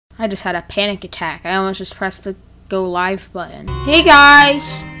I just had a panic attack. I almost just pressed the go live button. Hey guys,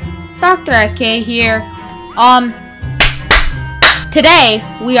 drhackk here. Today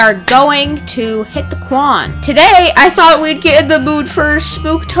we are going to hit the Quan. Today I thought we'd get in the mood for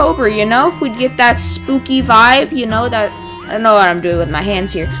Spooktober, you know? We'd get that spooky vibe, you know, that I don't know what I'm doing with my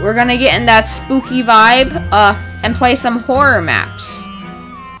hands here. We're gonna get in that spooky vibe, and play some horror maps.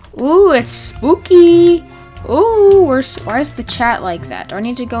 Ooh, it's spooky. Ooh, why is the chat like that? Do I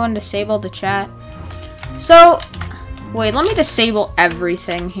need to go and disable the chat? So, wait, let me disable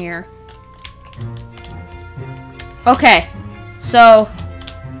everything here. Okay, so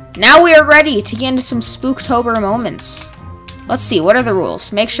now we are ready to get into some Spooktober moments. Let's see, what are the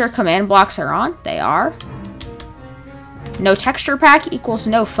rules? Make sure command blocks are on. They are. No texture pack equals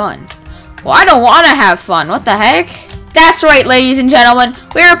no fun. Well, I don't want to have fun. What the heck? That's right, ladies and gentlemen.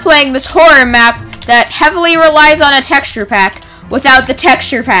 We are playing this horror map that heavily relies on a texture pack without the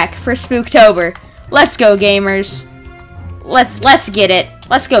texture pack for Spooktober. Let's go, gamers. Let's get it.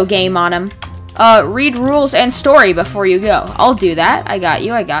 Let's go game on them. Read rules and story before you go. I'll do that. I got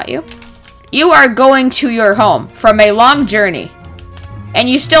you. You are going to your home from a long journey. And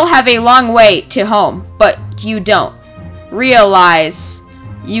you still have a long way to home, but you don't realize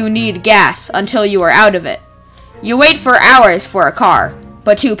you need gas until you are out of it. You wait for hours for a car,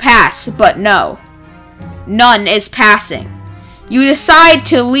 but to pass, but no. None is passing. You decide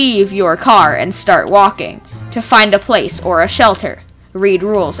to leave your car and start walking to find a place or a shelter. Read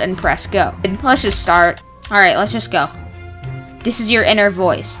rules and press go. Let's just start. Alright, let's just go. This is your inner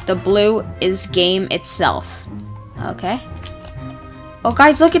voice. The blue is game itself. Okay. Oh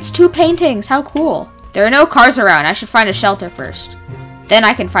guys, look, it's 2 paintings. How cool. There are no cars around. I should find a shelter first. Then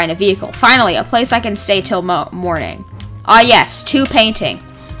I can find a vehicle. Finally, a place I can stay till morning. Ah yes, 2 painting.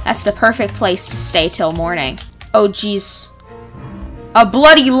 That's the perfect place to stay till morning. Oh jeez. A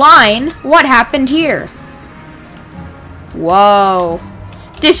bloody line? What happened here? Whoa.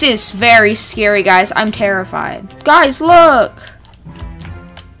 This is very scary, guys. I'm terrified. Guys, look.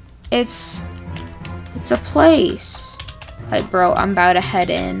 It's a place. Hey, bro, I'm about to head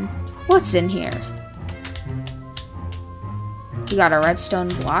in. What's in here? You got a redstone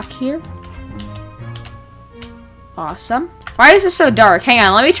block here. Awesome. Why is this so dark? Hang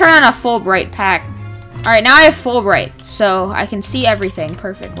on, let me turn on a full bright pack. Alright, now I have full bright, so I can see everything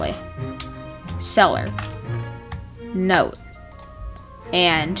perfectly. Cellar. Note.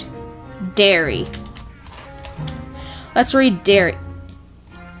 And dairy. Let's read dairy.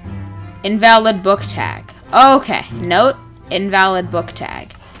 Invalid book tag. Okay, note. Invalid book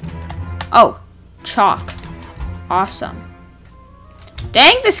tag. Oh, chalk. Awesome.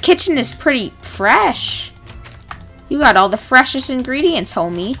 Dang, this kitchen is pretty fresh. You got all the freshest ingredients,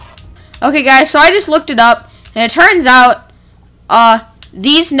 homie. Okay, guys, so I just looked it up, and it turns out,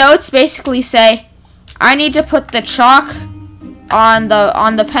 these notes basically say, I need to put the chalk on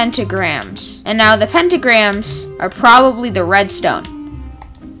the pentagrams. And now the pentagrams are probably the redstone.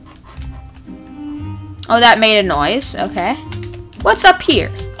 Oh, that made a noise. Okay. What's up here?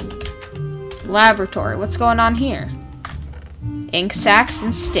 Laboratory. What's going on here? Ink sacks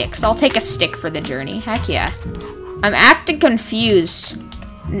and sticks. I'll take a stick for the journey. Heck yeah. I'm acting confused,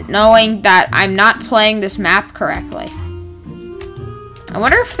 knowing that I'm not playing this map correctly. I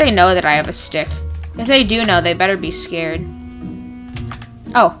wonder if they know that I have a stick. If they do know, they better be scared.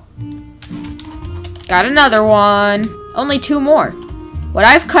 Oh. Got another one. Only 2 more. What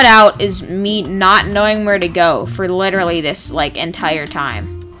I've cut out is me not knowing where to go for literally this, like, entire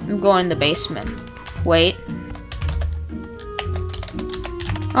time. I'm going in the basement. Wait.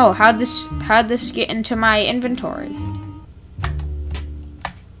 Oh, how'd this get into my inventory?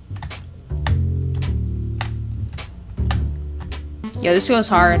 Yo, this goes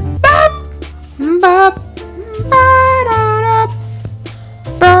hard. Bop, bop,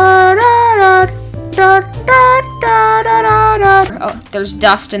 oh, there's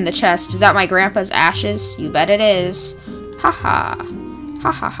dust in the chest. Is that my grandpa's ashes? You bet it is. Haha.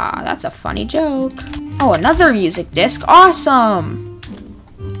 Ha ha ha. That's a funny joke. Oh, another music disc. Awesome.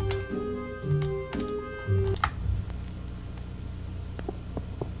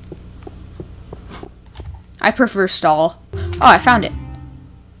 I prefer stall. Oh, I found it.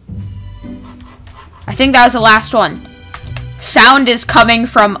 I think that was the last one. Sound is coming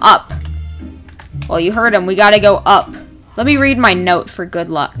from up. Well, you heard him. We gotta go up. Let me read my note for good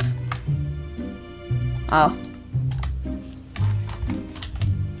luck. Oh.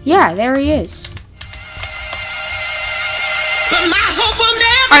 Yeah, there he is.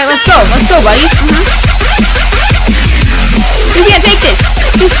 Alright, let's go. Let's go, buddy. You can't take this.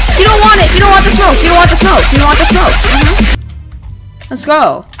 You don't want it. You don't want the smoke. You don't want the smoke. You don't want the smoke. Let's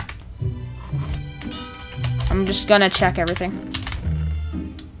go. I'm just gonna check everything.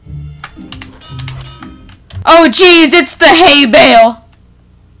 Oh, geez, it's the hay bale.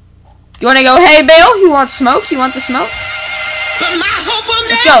 You wanna go hay bale? You want smoke? You want the smoke?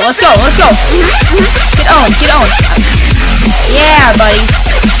 Let's go, let's go, let's go. Get on, get on. Yeah, buddy.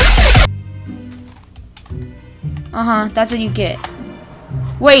 Uh-huh, that's what you get.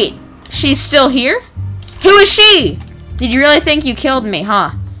 Wait, she's still here? Who is she? Did you really think you killed me,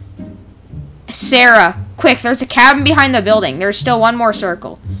 huh? Sarah, quick, there's a cabin behind the building. There's still one more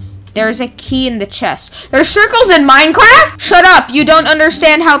circle. There's a key in the chest. There's circles in Minecraft? Shut up, you don't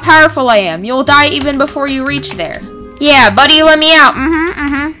understand how powerful I am. You'll die even before you reach there. Yeah, buddy, let me out.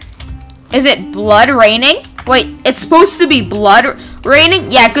 Is it blood raining? Wait, it's supposed to be blood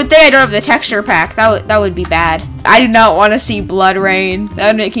raining? Yeah, good thing I don't have the texture pack. That would be bad. I do not want to see blood rain. That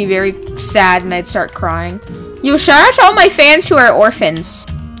would make me very sad and I'd start crying. Yo, shout out to all my fans who are orphans.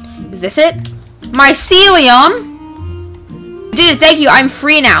 Is this it? Mycelium? You did it, thank you. I'm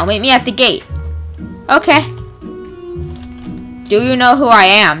free now. Meet me at the gate. Okay. Do you know who I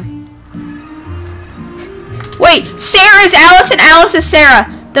am? Wait, Sarah is Alice and Alice is Sarah.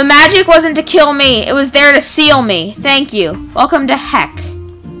 The magic wasn't to kill me. It was there to seal me. Thank you. Welcome to Heck.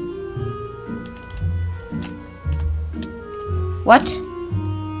 What?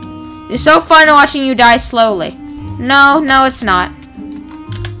 It's so fun watching you die slowly. No, it's not.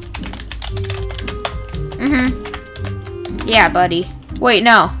 Yeah, buddy. Wait,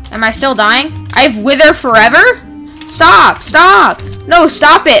 no. Am I still dying? I have wither forever? Stop, stop. No,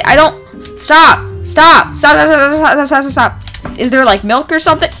 stop it. I don't. Stop. Stop. Stop. Is there like milk or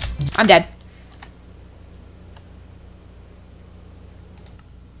something? I'm dead.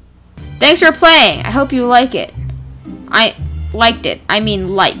 Thanks for playing. I hope you like it. I liked it. I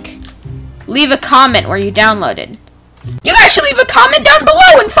mean like. Leave a comment where you downloaded. You guys should leave a comment down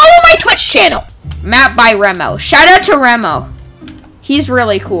below and follow my Twitch channel. Map by Remo. Shout out to Remo. He's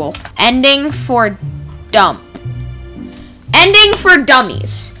really cool. Ending for dump. Ending for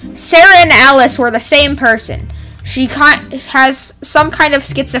dummies. Sarah and Alice were the same person. She has some kind of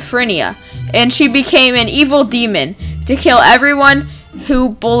schizophrenia, and she became an evil demon to kill everyone who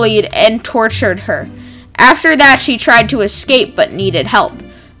bullied and tortured her. After that, she tried to escape but needed help.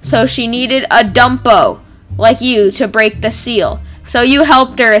 So she needed a dumpo, like you, to break the seal. So you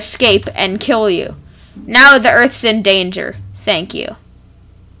helped her escape and kill you. Now the Earth's in danger. Thank you.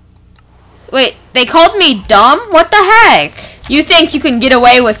 Wait, they called me dumb? What the heck? You think you can get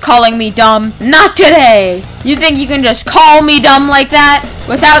away with calling me dumb? Not today! You think you can just call me dumb like that?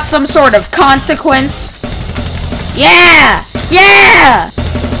 Without some sort of consequence? Yeah! Yeah!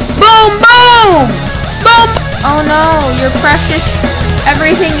 Boom, boom! Boom! Oh no, your precious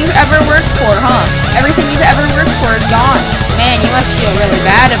everything you've ever worked for, huh? Everything you've ever worked for is gone. Man, you must feel really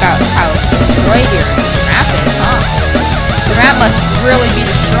bad about how destroyed your map is, huh? Your map must really be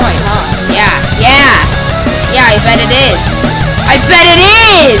destroyed, huh? Yeah, yeah! Yeah, I bet it is. I bet it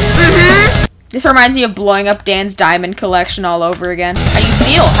is! This reminds me of blowing up Dan's diamond collection all over again. How do you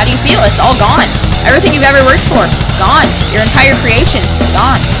feel? How do you feel? It's all gone. Everything you've ever worked for, gone. Your entire creation,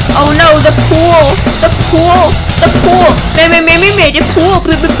 gone. Oh no, the pool! The pool! The pool! The pool!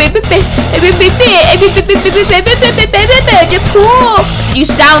 The pool! You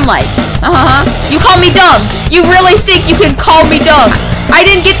sound like. You call me dumb. You really think you can call me dumb? I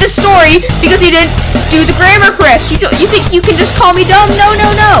didn't get the story because you didn't do the grammar correct. You think you can just call me dumb? No,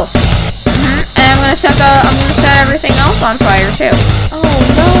 no, no. And I'm gonna set everything else on fire too. Oh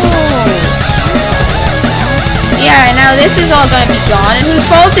no. Yeah, now this is all gonna be gone, and whose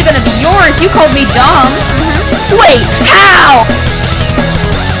fault is it gonna be? Yours. You called me dumb. Wait, how?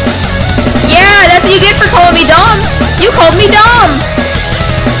 Yeah, that's what you get for calling me dumb. You called me dumb.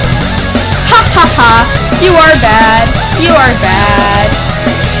 Ha ha ha. You are bad. You are bad.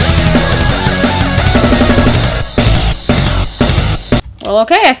 Well,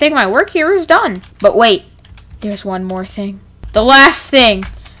 okay, I think my work here is done. But wait, there's one more thing. The last thing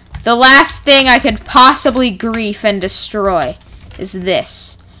I could possibly grief and destroy is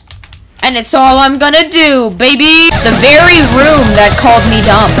this. And it's all I'm gonna do, baby! The very room that called me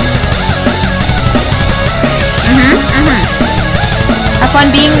dumb. Have fun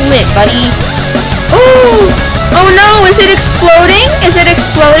being lit, buddy. Ooh! Oh no, is it exploding? Is it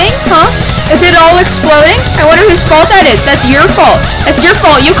exploding? Huh? Is it all exploding? I wonder whose fault that is. That's your fault. That's your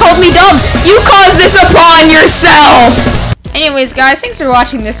fault. You called me dumb. You caused this upon yourself! Anyways, guys, thanks for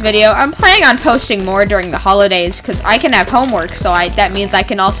watching this video. I'm planning on posting more during the holidays because I can have homework, so that means I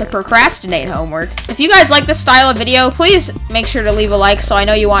can also procrastinate homework. If you guys like this style of video, please make sure to leave a like so I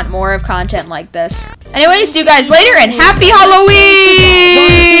know you want more of content like this. Anyways, see you guys later, and happy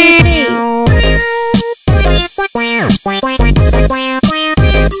Halloween!